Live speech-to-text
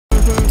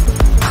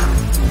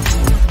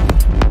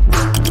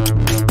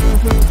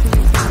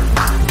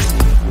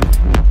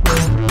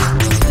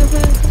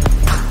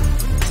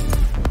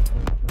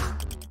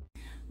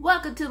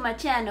my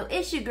channel.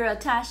 It's your girl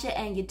Tasha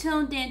and you're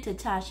tuned in to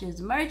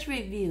Tasha's Merch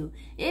Review.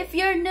 If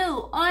you're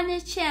new on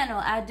this channel,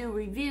 I do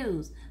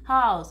reviews,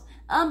 hauls,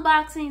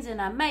 unboxings,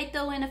 and I may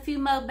throw in a few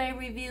mukbang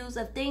reviews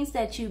of things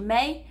that you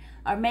may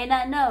or may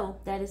not know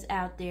that is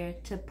out there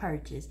to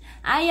purchase.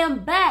 I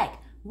am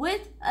back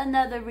with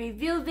another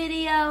review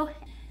video,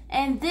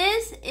 and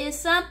this is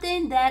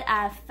something that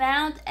I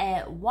found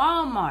at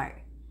Walmart.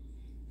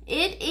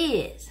 It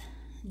is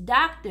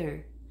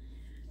Dr.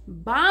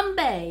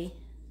 Bombay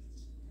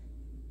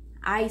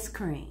ice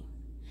cream.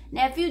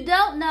 Now, if you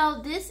don't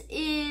know, this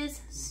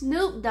is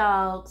Snoop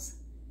Dogg's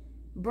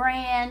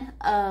brand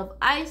of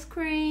ice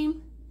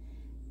cream,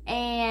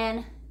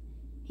 and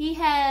he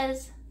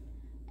has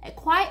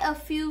quite a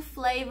few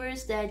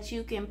flavors that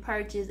you can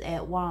purchase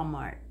at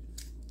Walmart.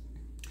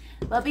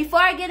 But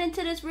before I get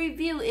into this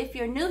review, if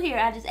you're new here,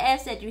 I just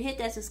ask that you hit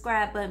that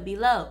subscribe button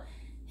below.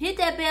 Hit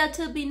that bell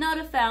to be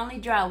notified. I only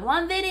drop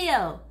one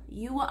video.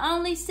 You will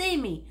only see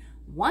me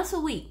once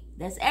a week.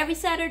 That's every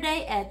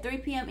Saturday at 3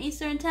 p.m.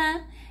 Eastern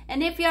Time.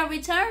 And if you're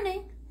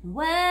returning,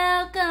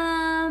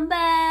 welcome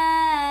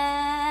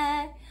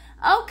back.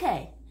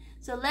 Okay,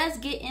 so let's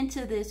get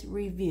into this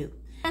review.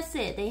 Like I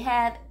said, they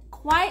have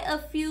quite a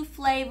few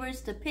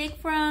flavors to pick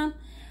from.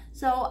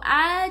 So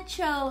I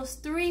chose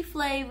 3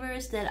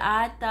 flavors that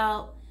I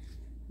thought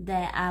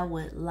that I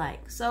would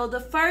like. So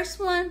the first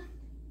one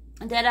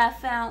that I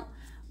found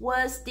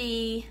was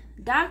the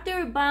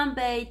Dr.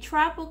 Bombay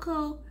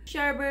Tropical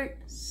Sherbet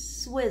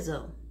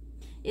Swizzle.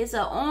 It's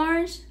an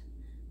orange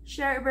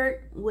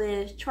sherbet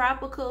with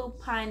tropical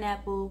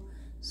pineapple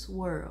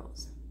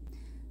swirls.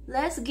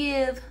 Let's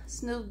give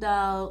Snoop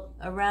Dogg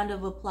a round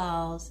of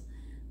applause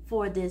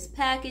for this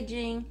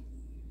packaging.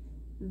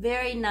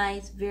 Very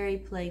nice, very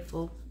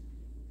playful.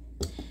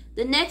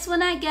 The next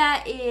one I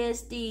got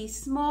is the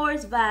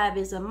S'mores Vibe.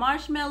 It's a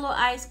marshmallow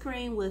ice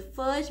cream with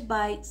fudge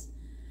bites,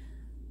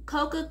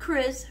 Cocoa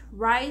Crisp,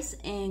 rice,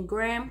 and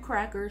graham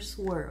cracker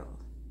swirl.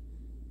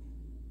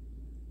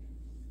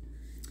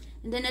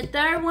 And then the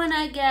third one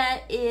I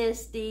got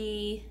is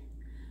the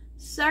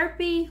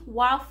Syrupy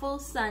Waffle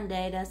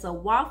Sundae. That's a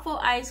waffle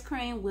ice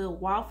cream with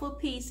waffle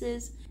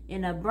pieces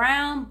and a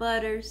brown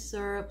butter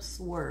syrup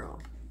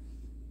swirl.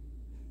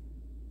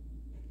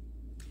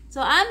 So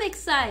I'm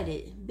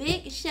excited.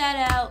 Big shout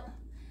out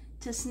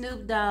to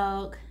Snoop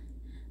Dogg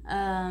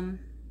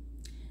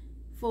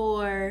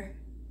for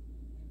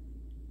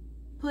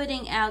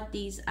putting out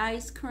these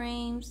ice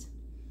creams.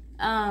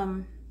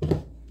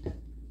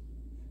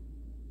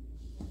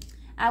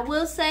 I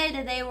will say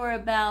that they were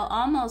about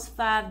almost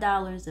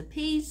 $5 a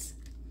piece,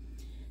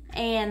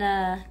 and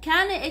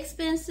kind of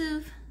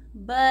expensive,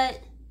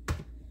 but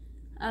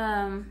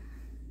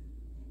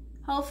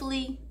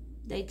hopefully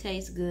they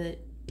taste good.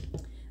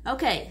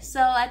 Okay,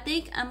 so I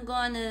think I'm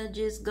going to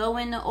just go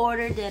in the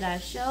order that I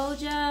showed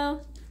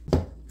y'all.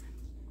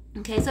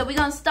 Okay, so we're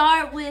going to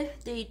start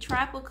with the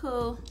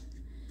tropical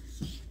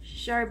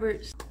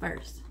sherbet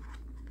first.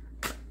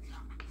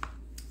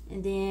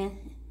 And then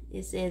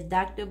it says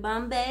Dr.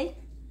 Bombay.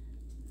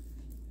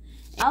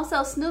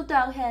 Also, Snoop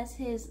Dogg has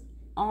his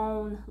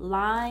own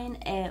line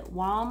at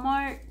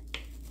Walmart.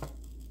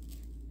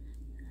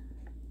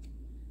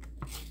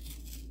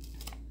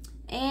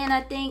 And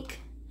I think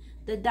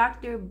the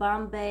Dr.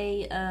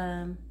 Bombay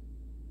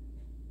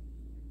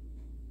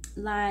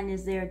line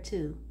is there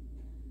too.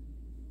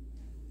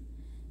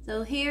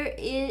 So here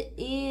it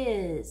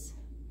is.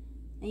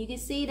 And you can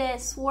see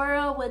that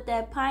swirl with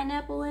that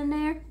pineapple in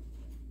there.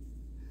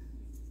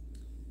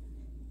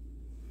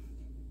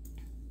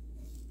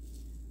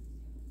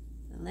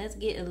 Let's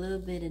get a little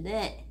bit of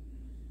that.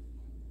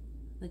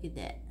 Look at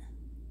that.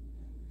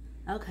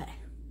 Okay.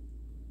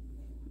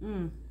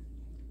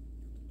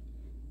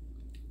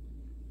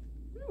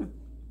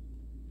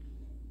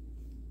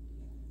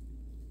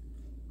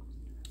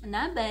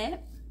 Not bad.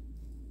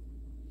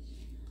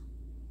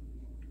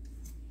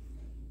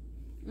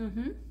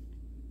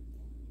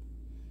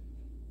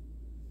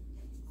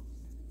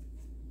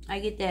 I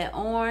get that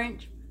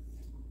orange.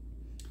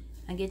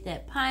 I get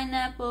that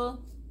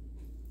pineapple.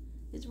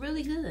 It's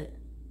really good.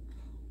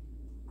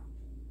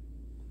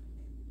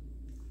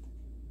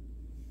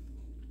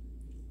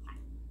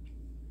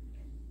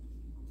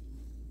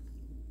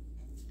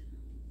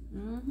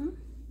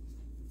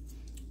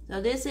 So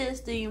this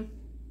is the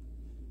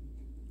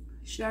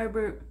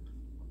sherbet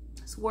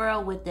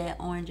swirl with that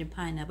orange and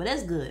pineapple.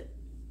 That's good.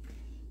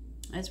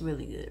 That's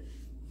really good.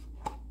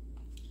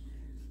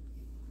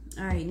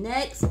 All right,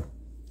 next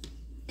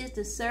is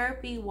the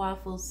Syrupy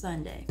Waffle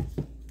Sundae.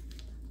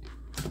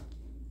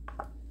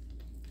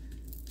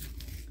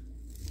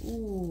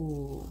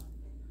 Ooh,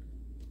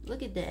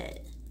 look at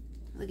that.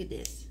 Look at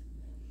this.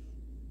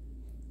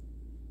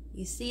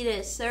 You see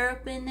that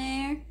syrup in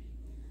there?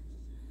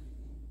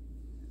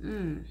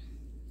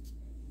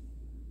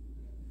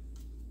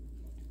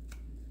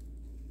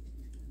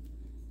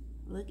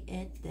 Look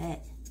at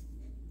that.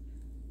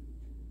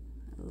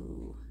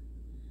 Ooh.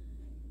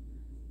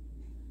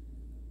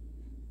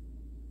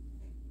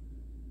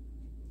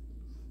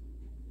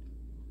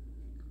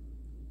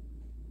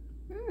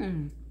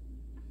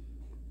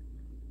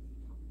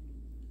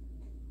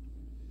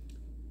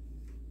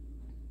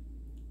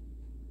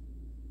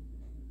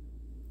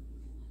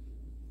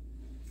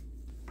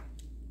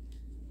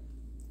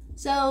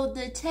 So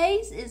the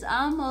taste is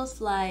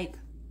almost like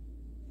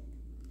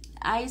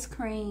ice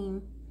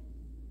cream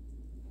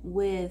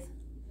with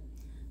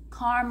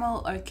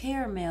caramel or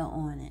caramel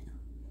on it.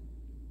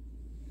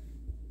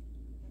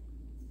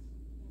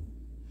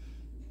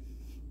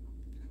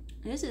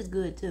 This is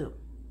good too.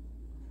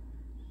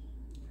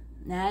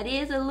 Now it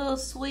is a little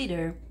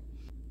sweeter,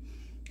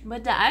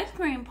 but the ice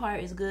cream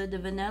part is good. The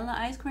vanilla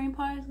ice cream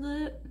part is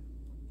good.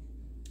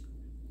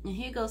 And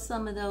here goes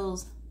some of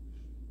those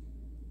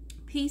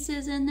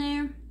pieces in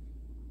there.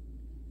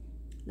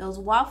 Those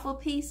waffle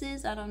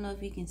pieces. I don't know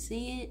if you can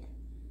see it,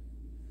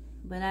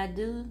 but I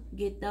do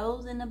get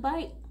those in the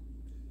bite.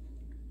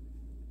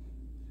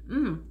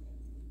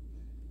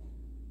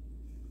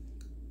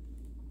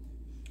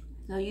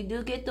 So you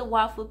do get the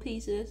waffle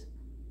pieces.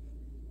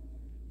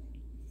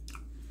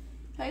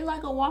 Tastes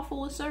like a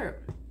waffle with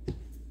syrup.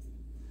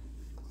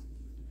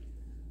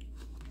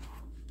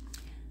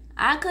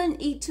 I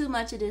couldn't eat too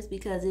much of this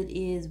because it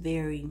is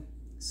very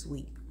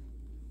sweet.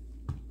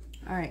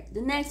 All right,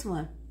 the next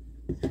one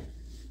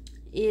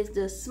is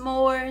the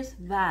s'mores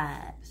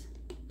vibes.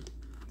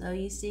 So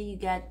you see you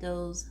got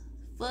those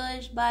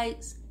fudge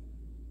bites,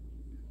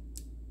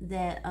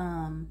 that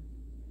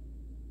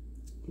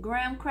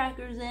graham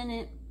crackers in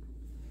it.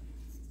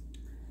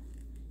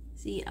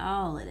 See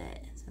all of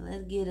that. So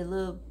let's get a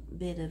little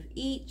bit of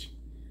each.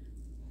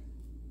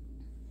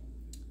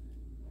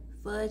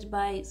 Fudge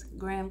bites,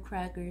 graham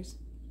crackers.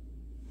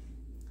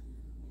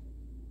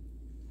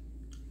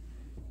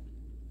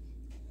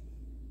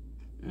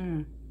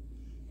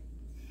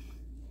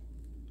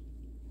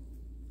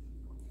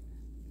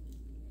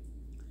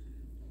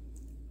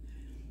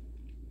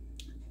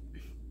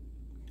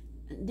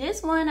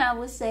 This one I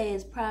would say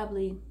is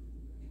probably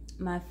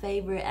my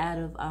favorite out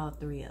of all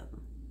three of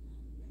them.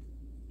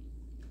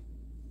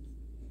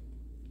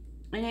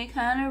 And it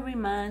kind of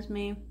reminds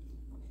me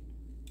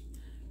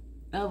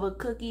of a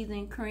cookies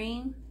and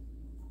cream,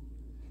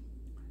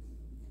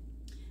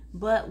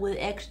 but with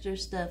extra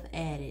stuff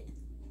added.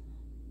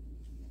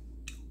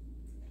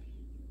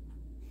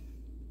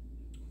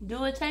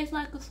 Do it taste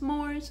like a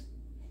s'mores?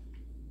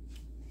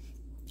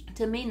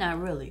 To me,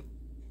 not really.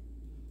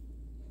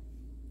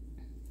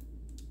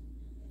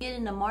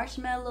 Getting the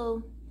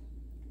marshmallow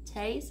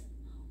taste.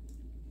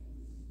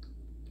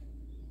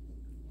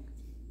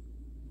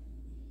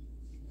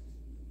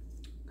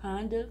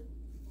 Kind of.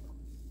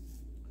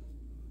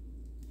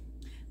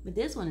 But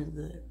this one is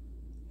good.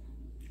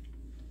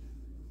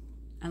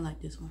 I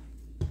like this one.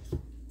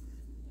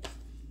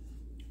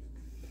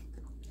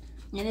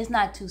 And it's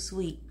not too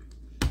sweet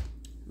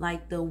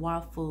like the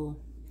waffle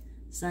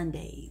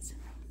sundaes.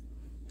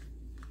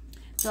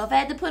 So if I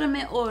had to put them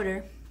in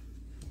order,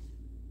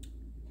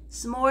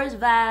 s'mores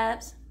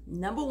vibes,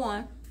 number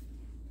 1.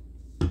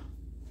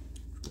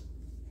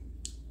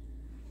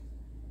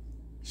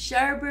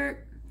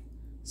 Sherbet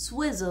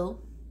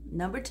swizzle,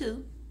 number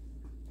 2.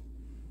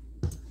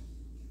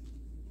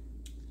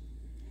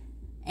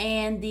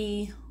 And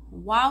the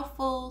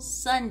waffle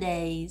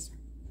sundaes,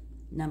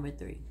 number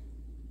 3.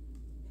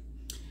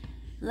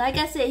 Like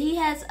I said, he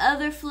has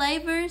other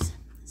flavors.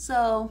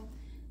 So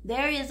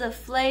there is a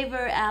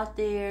flavor out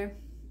there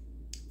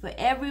for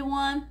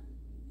everyone.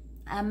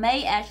 I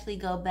may actually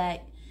go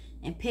back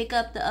and pick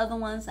up the other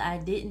ones I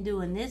didn't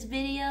do in this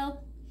video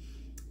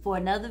for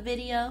another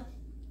video.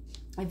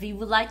 If you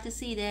would like to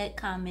see that,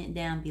 comment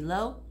down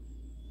below.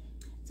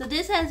 So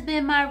this has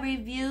been my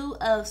review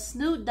of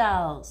Snoop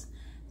Dogg's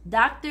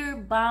Dr.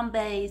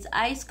 Bombay's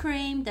ice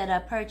cream that I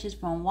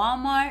purchased from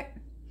Walmart.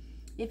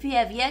 If you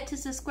have yet to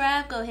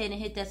subscribe, go ahead and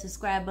hit that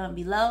subscribe button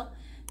below.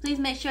 Please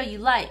make sure you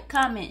like,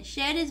 comment,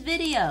 share this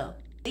video.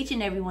 Each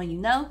and every one you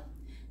know.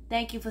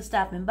 Thank you for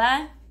stopping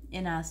by,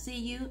 and I'll see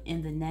you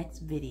in the next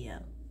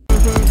video.